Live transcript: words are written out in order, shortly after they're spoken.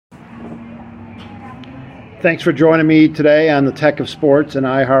Thanks for joining me today on the Tech of Sports and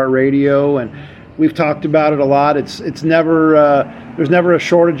iHeartRadio. And we've talked about it a lot. It's never there's never a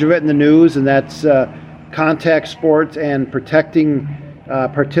shortage of it in the news, and that's contact sports and protecting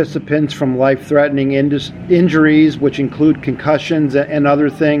participants from life-threatening injuries, which include concussions and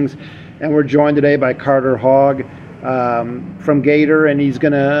other things. And we're joined today by Carter Hogg from G8R,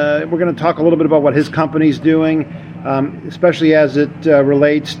 and we're gonna talk a little bit about what his company's doing, especially as it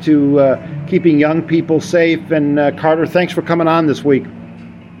relates to keeping young people safe. And Carter, thanks for coming on this week.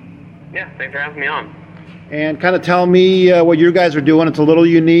 Yeah, thanks for having me on. And kind of tell me what you guys are doing. It's a little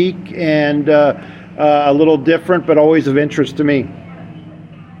unique and a little different, but always of interest to me.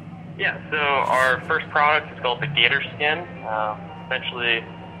 Yeah, so our first product is called the G8R Skin, essentially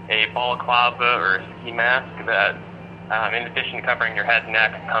a balaclava or a ski mask that, in addition to covering your head and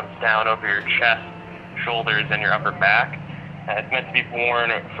neck, comes down over your chest, shoulders, and your upper back. It's meant to be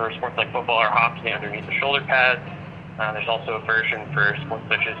worn for sports like football or hockey underneath the shoulder pads. There's also a version for sports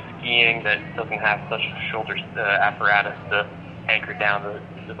such as skiing that doesn't have such a shoulder apparatus to anchor down the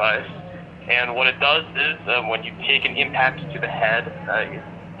device. And what it does is when you take an impact to the head, it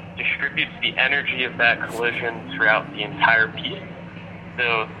distributes the energy of that collision throughout the entire piece.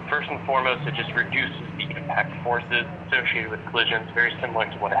 So first and foremost, it just reduces the impact forces associated with collisions, very similar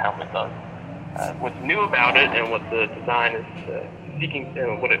to what a helmet does. What's new about it and what the design is seeking,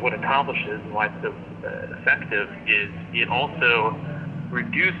 what it accomplishes and why it's so effective is it also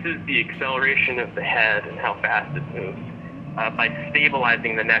reduces the acceleration of the head and how fast it moves by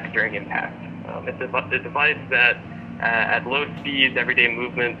stabilizing the neck during impact. It's a device that at low speeds, everyday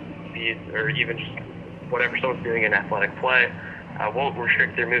movement speeds, or even just whatever someone's doing in athletic play, won't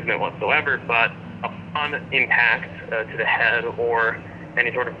restrict their movement whatsoever, but upon impact to the head or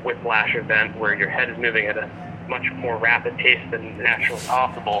any sort of whiplash event where your head is moving at a much more rapid pace than naturally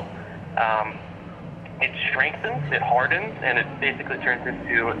possible, it strengthens, it hardens, and it basically turns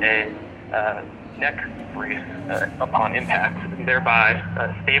into a neck brace upon impact, and thereby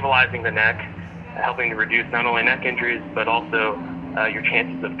stabilizing the neck, helping to reduce not only neck injuries, but also your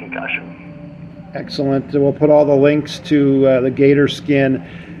chances of concussion. Excellent. We'll put all the links to the G8R Skin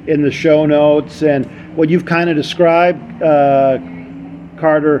in the show notes. And what you've kind of described,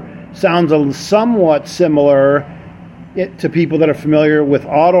 Carter, sounds somewhat similar to people that are familiar with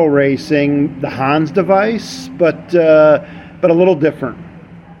auto racing, the Hans device, but a little different.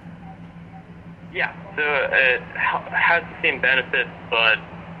 Yeah, so it has the same benefits, but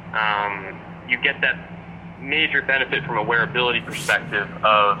you get that major benefit from a wearability perspective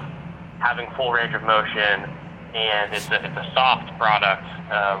of having full range of motion, and it's a soft product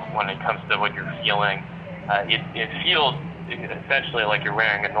when it comes to what you're feeling. It feels essentially like you're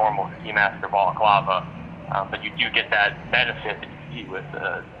wearing a normal ski mask or balaclava, but you do get that benefit that you see with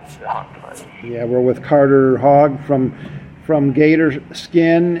the Hogg device. Yeah, we're with Carter Hogg from G8R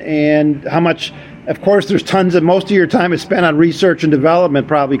Skin. And how much, of course, there's tons of, most of your time is spent on research and development,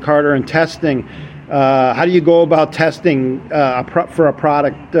 probably, Carter, and testing. How do you go about testing for a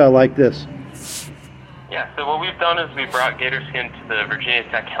product like this? Yeah, so what we've done is we brought G8R Skin to the Virginia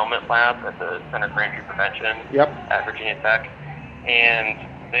Tech Helmet Lab at the Center for Injury Prevention at Virginia Tech, and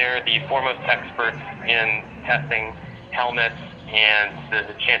they're the foremost experts in testing helmets and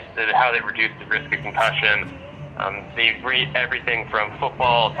the chances of how they reduce the risk of concussion. They rate everything from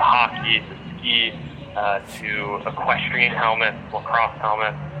football to hockey to ski to equestrian helmets, lacrosse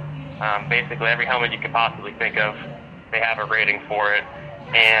helmets. Basically every helmet you could possibly think of, they have a rating for it.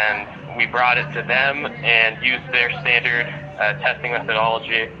 And we brought it to them and used their standard testing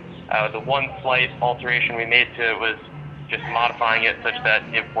methodology. The one slight alteration we made to it was just modifying it such that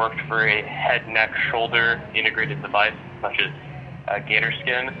it worked for a head, neck, shoulder integrated device, such as G8R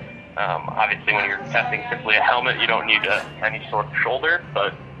Skin. Obviously, when you're testing simply a helmet, you don't need any sort of shoulder,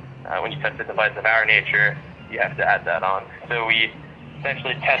 but when you test a device of our nature, you have to add that on. So we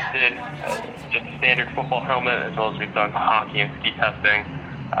essentially tested just a standard football helmet, as well as we've done hockey and ski testing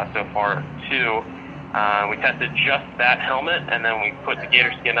so far too. We tested just that helmet, and then we put the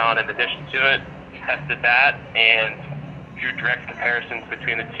G8R Skin on in addition to it, tested that, and drew direct comparisons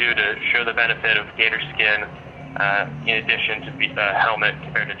between the two to show the benefit of G8R Skin in addition to the helmet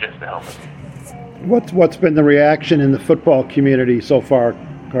compared to just the helmet. What's been the reaction in the football community so far,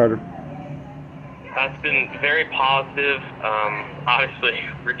 Carter? It's been very positive. Obviously,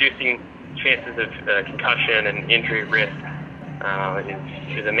 reducing chances of concussion and injury risk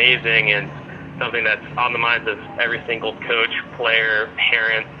is amazing, and something that's on the minds of every single coach, player,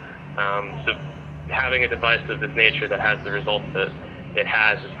 parent. So having a device of this nature that has the results that it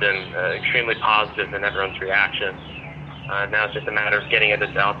has been extremely positive in everyone's reaction. Now it's just a matter of getting it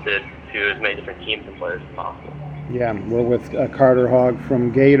adopted to as many different teams and players as possible. Yeah, we're with Carter Hogg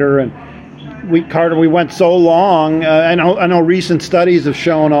from Gator, and Carter, we went so long. I know recent studies have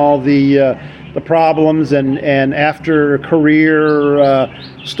shown all the problems and after career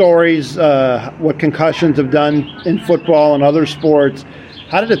stories, what concussions have done in football and other sports.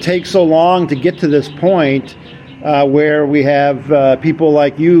 How did it take so long to get to this point where we have people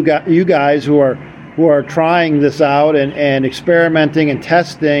like you guys who are trying this out and experimenting and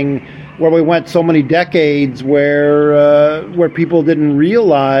testing, where we went so many decades where people didn't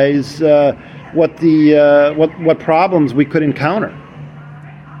realize what problems we could encounter?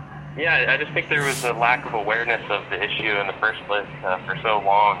 Yeah, I just think there was a lack of awareness of the issue in the first place for so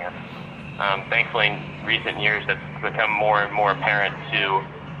long. And thankfully, in recent years, it's become more and more apparent to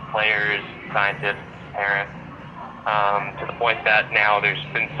players, scientists, parents, to the point that now there's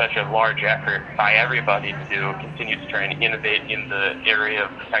been such a large effort by everybody to continue to try and innovate in the area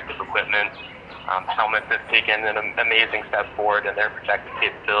of protective equipment. Helmets have taken an amazing step forward in their protective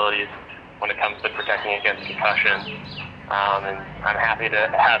capabilities when it comes to protecting against concussions. And I'm happy to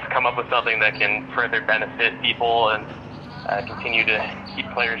have come up with something that can further benefit people and continue to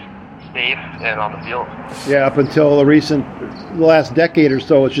keep players safe and on the field. Yeah, up until the last decade or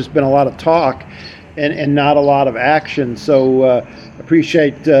so, it's just been a lot of talk and not a lot of action. So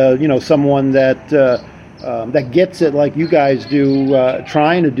appreciate someone that gets it like you guys do,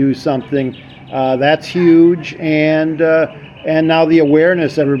 trying to do something. That's huge, and now the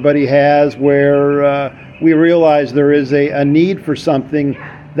awareness everybody has, where we realize there is a need for something.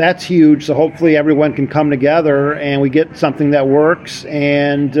 That's huge. So hopefully everyone can come together and we get something that works,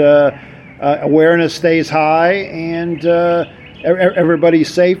 and awareness stays high, and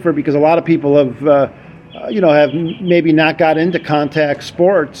everybody's safer, because a lot of people have maybe not got into contact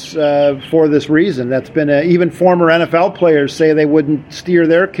sports for this reason. That's been even former NFL players say they wouldn't steer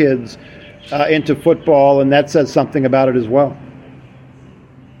their kids into football, and that says something about it as well.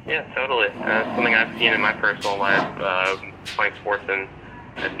 Yeah, totally. Something I've seen in my personal life, playing sports in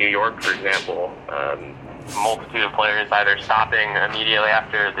New York, for example. A multitude of players either stopping immediately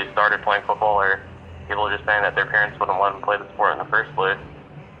after they started playing football, or people just saying that their parents wouldn't let them play the sport in the first place.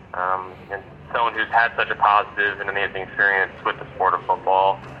 And someone who's had such a positive and amazing experience with the sport of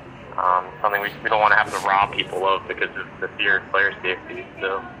football, something we don't want to have to rob people of because of the fear of player safety.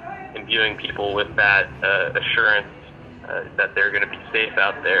 So imbuing people with that assurance that they're going to be safe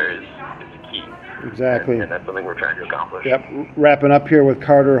out there is key. Exactly. And that's something we're trying to accomplish. Yep. Wrapping up here with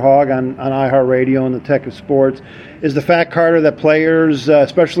Carter Hogg on iHeartRadio and the Tech of Sports is the fact, Carter, that players,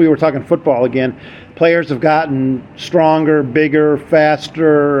 especially we're talking football again, players have gotten stronger, bigger,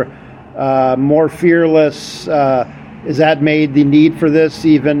 faster, more fearless. Has that made the need for this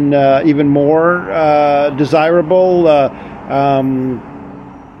even more desirable?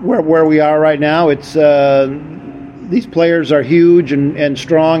 Where we are right now, it's these players are huge and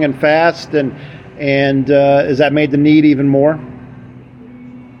strong and fast, and has that made the need even more?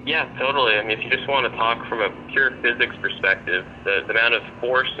 Yeah, totally. I mean, if you just want to talk from a pure physics perspective, the amount of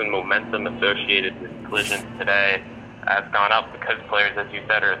force and momentum associated with collisions today has gone up because players, as you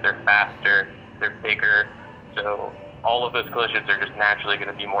said, they're faster, they're bigger, so all of those collisions are just naturally going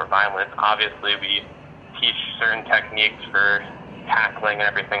to be more violent. Obviously, we teach certain techniques for tackling and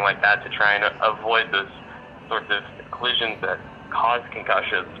everything like that to try and avoid those sorts of collisions that cause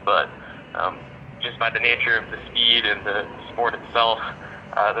concussions, but just by the nature of the speed and the sport itself,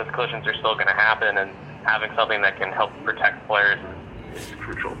 those collisions are still going to happen, and having something that can help protect players is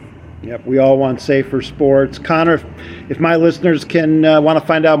crucial. Yep, we all want safer sports. Connor, if my listeners can want to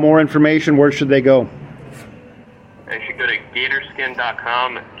find out more information, where should they go? They should go to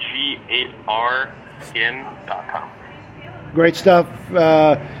gatorskin.com, G8R skin.com. Great stuff,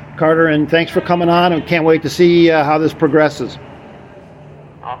 Carter, and thanks for coming on, and can't wait to see how this progresses.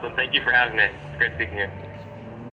 Awesome. Thank you for having me. It's great speaking to you.